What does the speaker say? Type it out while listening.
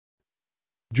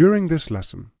During this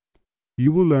lesson,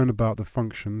 you will learn about the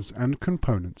functions and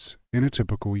components in a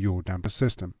typical yaw damper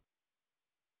system.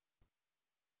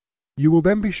 You will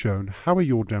then be shown how a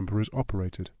yaw damper is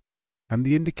operated and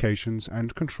the indications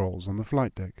and controls on the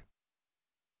flight deck.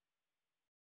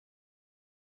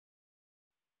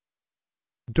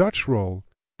 Dutch roll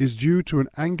is due to an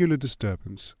angular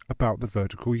disturbance about the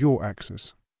vertical yaw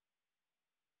axis,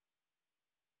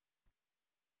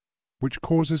 which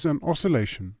causes an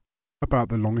oscillation about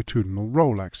the longitudinal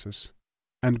roll axis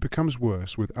and becomes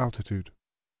worse with altitude.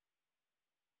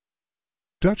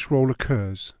 Dutch roll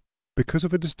occurs because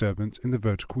of a disturbance in the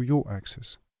vertical yaw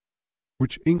axis,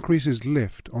 which increases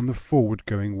lift on the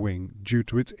forward-going wing due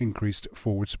to its increased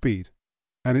forward speed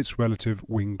and its relative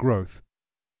wing growth,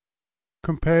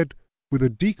 compared with a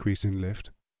decrease in lift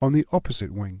on the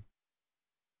opposite wing.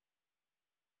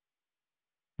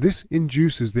 This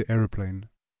induces the aeroplane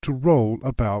to roll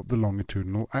about the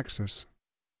longitudinal axis.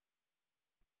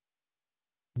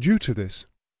 Due to this,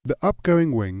 the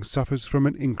upgoing wing suffers from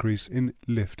an increase in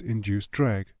lift-induced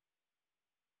drag,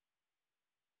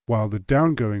 while the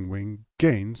downgoing wing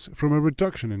gains from a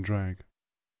reduction in drag.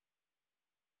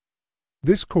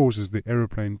 This causes the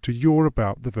aeroplane to yaw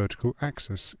about the vertical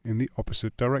axis in the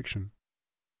opposite direction.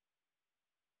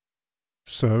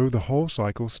 So the whole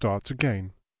cycle starts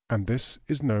again, and this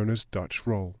is known as Dutch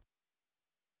roll.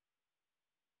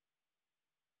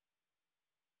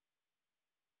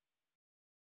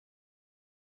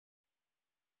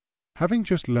 Having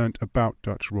just learnt about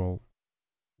Dutch roll,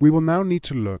 we will now need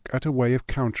to look at a way of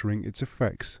countering its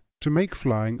effects to make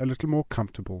flying a little more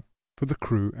comfortable for the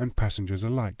crew and passengers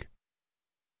alike.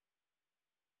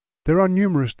 There are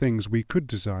numerous things we could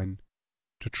design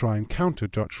to try and counter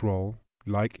Dutch roll,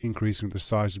 like increasing the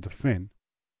size of the fin,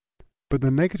 but the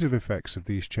negative effects of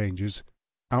these changes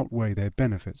outweigh their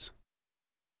benefits.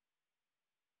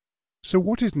 So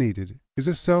what is needed is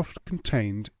a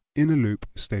self-contained inner-loop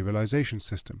stabilization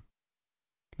system,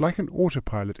 like an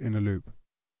autopilot inner loop,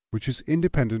 which is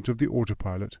independent of the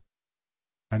autopilot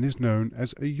and is known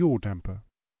as a yaw damper.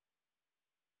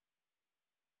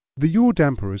 The yaw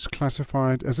damper is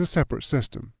classified as a separate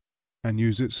system and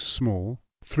uses small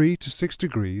 3 to 6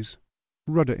 degrees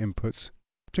rudder inputs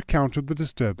to counter the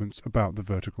disturbance about the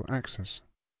vertical axis.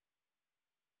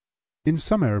 In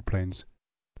some aeroplanes,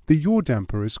 the yaw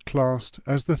damper is classed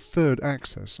as the third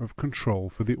axis of control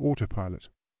for the autopilot,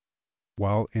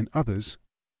 while in others,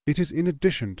 it is in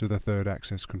addition to the third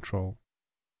axis control.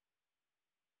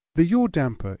 The yaw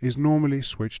damper is normally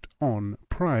switched on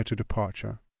prior to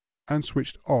departure and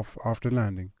switched off after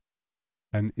landing,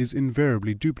 and is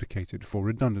invariably duplicated for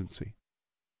redundancy.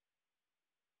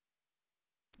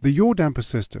 The yaw damper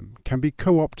system can be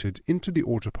co-opted into the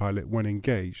autopilot when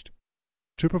engaged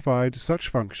to provide such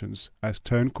functions as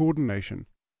turn coordination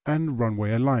and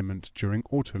runway alignment during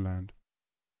autoland.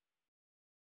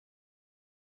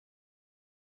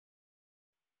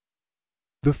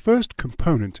 The first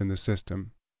component in the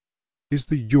system is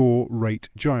the yaw rate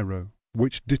gyro,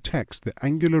 which detects the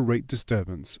angular rate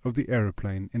disturbance of the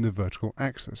aeroplane in the vertical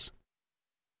axis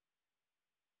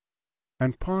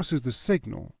and passes the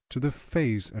signal to the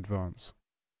phase advance.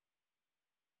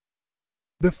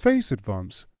 The phase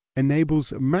advance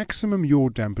enables maximum yaw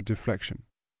damper deflection,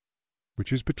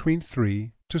 which is between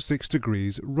 3 to 6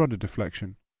 degrees rudder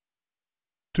deflection,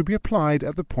 to be applied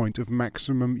at the point of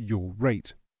maximum yaw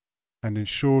rate, and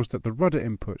ensures that the rudder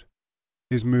input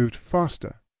is moved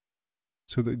faster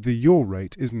so that the yaw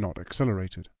rate is not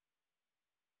accelerated.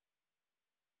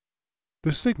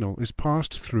 The signal is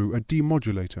passed through a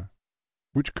demodulator,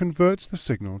 which converts the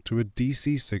signal to a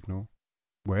DC signal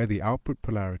where the output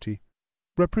polarity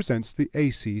represents the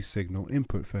AC signal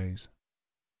input phase.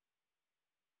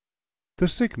 The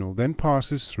signal then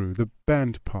passes through the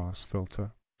bandpass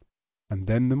filter and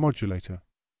then the modulator,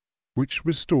 which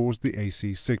restores the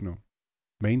AC signal,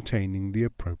 maintaining the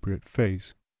appropriate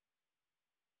phase.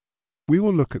 We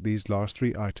will look at these last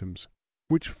three items,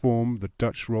 which form the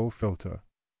Dutch roll filter,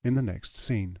 in the next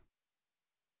scene.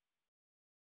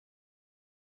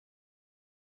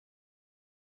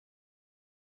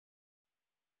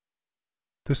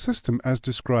 The system as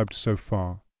described so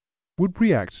far would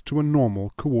react to a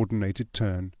normal coordinated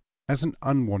turn as an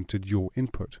unwanted yaw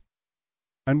input,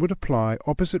 and would apply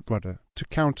opposite rudder to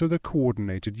counter the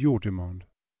coordinated yaw demand.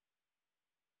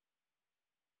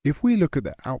 If we look at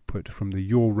the output from the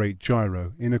yaw rate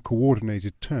gyro in a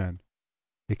coordinated turn,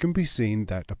 it can be seen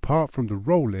that apart from the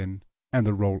roll in and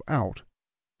the roll out,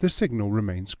 the signal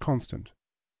remains constant.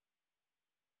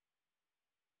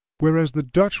 Whereas the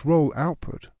Dutch roll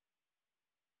output,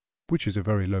 which is a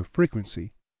very low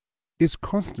frequency, is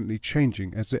constantly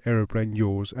changing as the aeroplane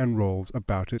yaws and rolls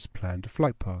about its planned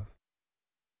flight path.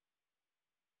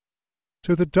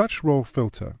 So the Dutch roll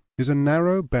filter is a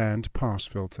narrow band pass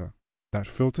filter that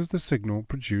filters the signal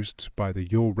produced by the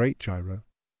yaw rate gyro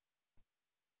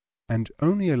and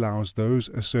only allows those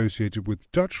associated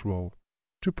with Dutch roll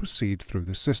to proceed through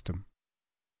the system.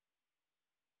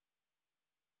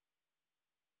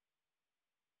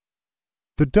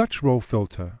 The Dutch roll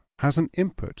filter has an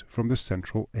input from the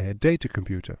central air data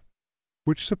computer,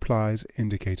 which supplies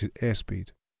indicated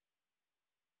airspeed.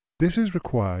 This is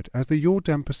required as the yaw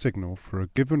damper signal for a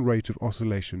given rate of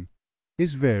oscillation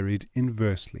is varied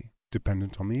inversely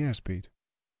dependent on the airspeed.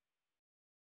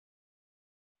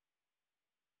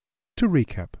 To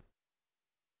recap,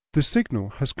 the signal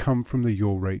has come from the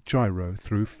yaw rate gyro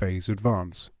through phase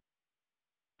advance,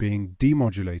 being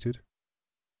demodulated,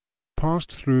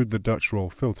 passed through the Dutch roll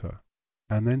filter,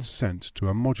 and then sent to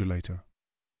a modulator.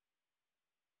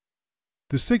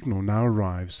 The signal now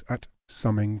arrives at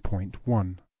summing point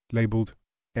 1, labelled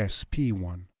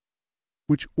SP1,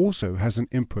 which also has an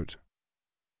input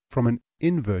from an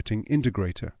inverting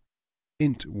integrator,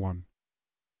 INT1,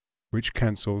 which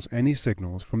cancels any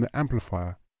signals from the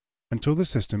amplifier until the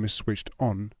system is switched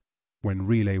on when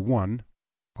relay 1,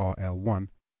 RL1,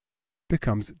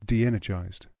 becomes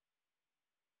de-energized.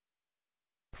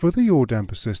 For the yaw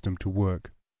damper system to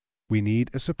work, we need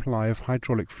a supply of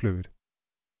hydraulic fluid,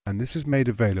 and this is made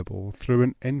available through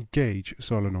an engage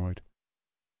solenoid,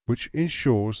 which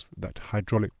ensures that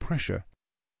hydraulic pressure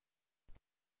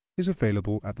is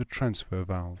available at the transfer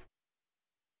valve.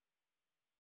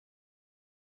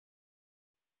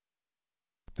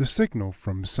 The signal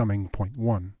from summing point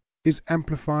 1 is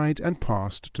amplified and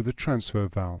passed to the transfer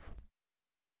valve,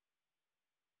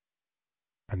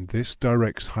 and this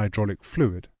directs hydraulic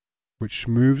fluid, which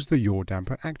moves the yaw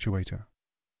damper actuator.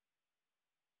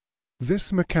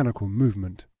 This mechanical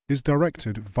movement is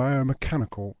directed via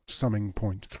mechanical summing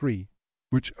point 3,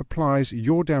 which applies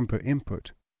yaw damper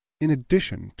input in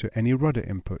addition to any rudder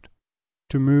input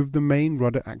to move the main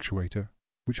rudder actuator,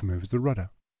 which moves the rudder.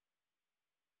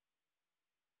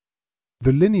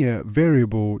 The linear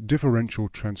variable differential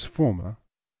transformer,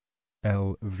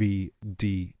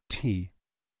 LVDT,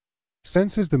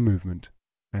 senses the movement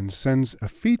and sends a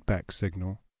feedback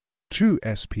signal to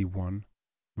SP1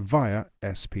 via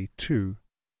SP2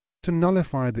 to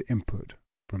nullify the input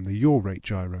from the yaw rate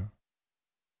gyro.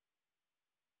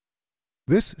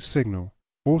 This signal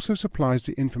also supplies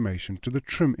the information to the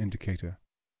trim indicator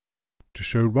to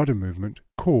show rudder movement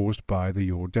caused by the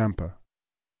yaw damper.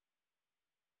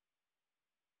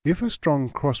 If a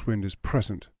strong crosswind is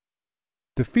present,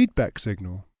 the feedback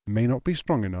signal may not be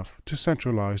strong enough to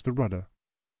centralize the rudder,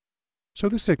 so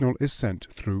the signal is sent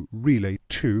through relay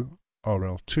 2,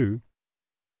 RL2,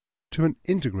 to an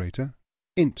integrator,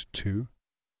 INT2,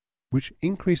 which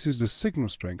increases the signal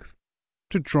strength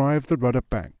to drive the rudder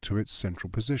back to its central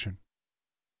position.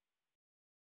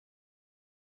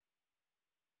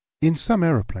 In some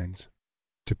aeroplanes,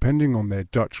 depending on their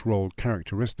Dutch roll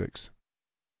characteristics,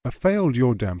 a failed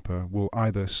yaw damper will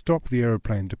either stop the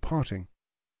aeroplane departing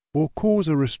or cause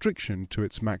a restriction to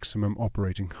its maximum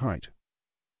operating height.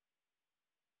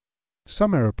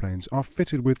 Some aeroplanes are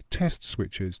fitted with test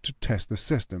switches to test the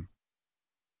system,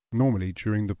 normally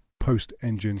during the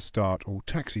post-engine start or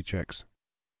taxi checks.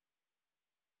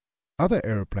 Other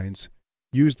aeroplanes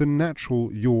use the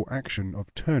natural yaw action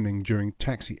of turning during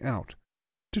taxi out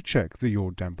to check the yaw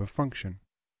damper function.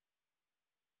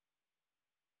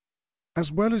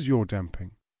 As well as yaw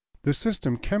damping, the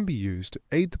system can be used to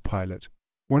aid the pilot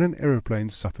when an aeroplane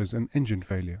suffers an engine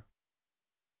failure.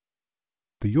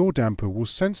 The yaw damper will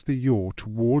sense the yaw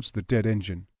towards the dead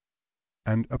engine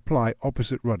and apply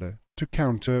opposite rudder to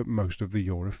counter most of the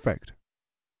yaw effect.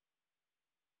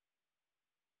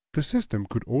 The system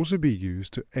could also be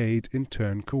used to aid in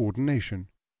turn coordination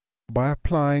by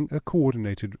applying a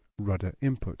coordinated rudder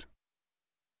input.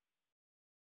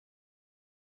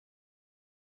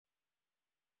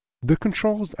 The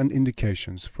controls and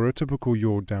indications for a typical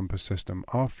yaw damper system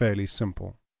are fairly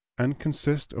simple and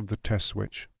consist of the test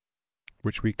switch,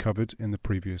 which we covered in the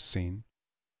previous scene,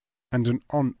 and an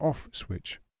on-off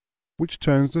switch, which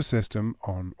turns the system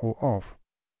on or off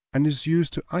and is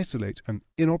used to isolate an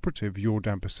inoperative yaw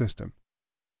damper system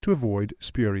to avoid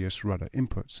spurious rudder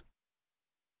inputs.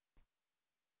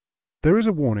 There is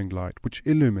a warning light which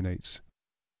illuminates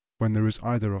when there is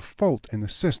either a fault in the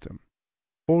system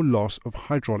or loss of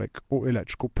hydraulic or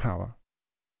electrical power,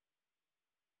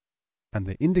 and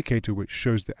the indicator which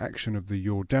shows the action of the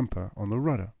yaw damper on the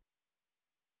rudder.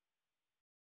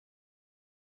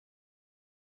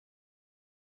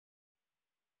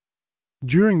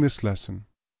 During this lesson,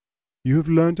 you have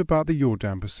learned about the yaw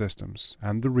damper systems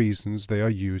and the reasons they are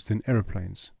used in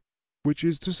aeroplanes, which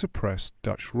is to suppress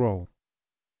Dutch roll.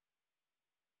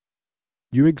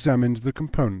 You examined the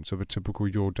components of a typical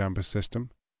yaw damper system,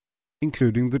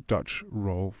 including the Dutch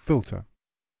roll filter.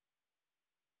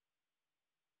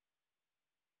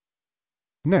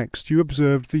 Next, you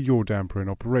observed the yaw damper in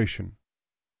operation,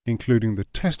 including the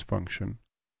test function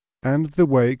and the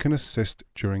way it can assist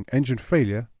during engine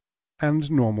failure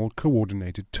and normal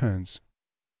coordinated turns.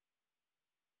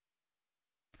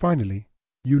 Finally,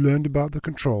 you learned about the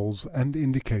controls and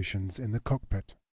indications in the cockpit.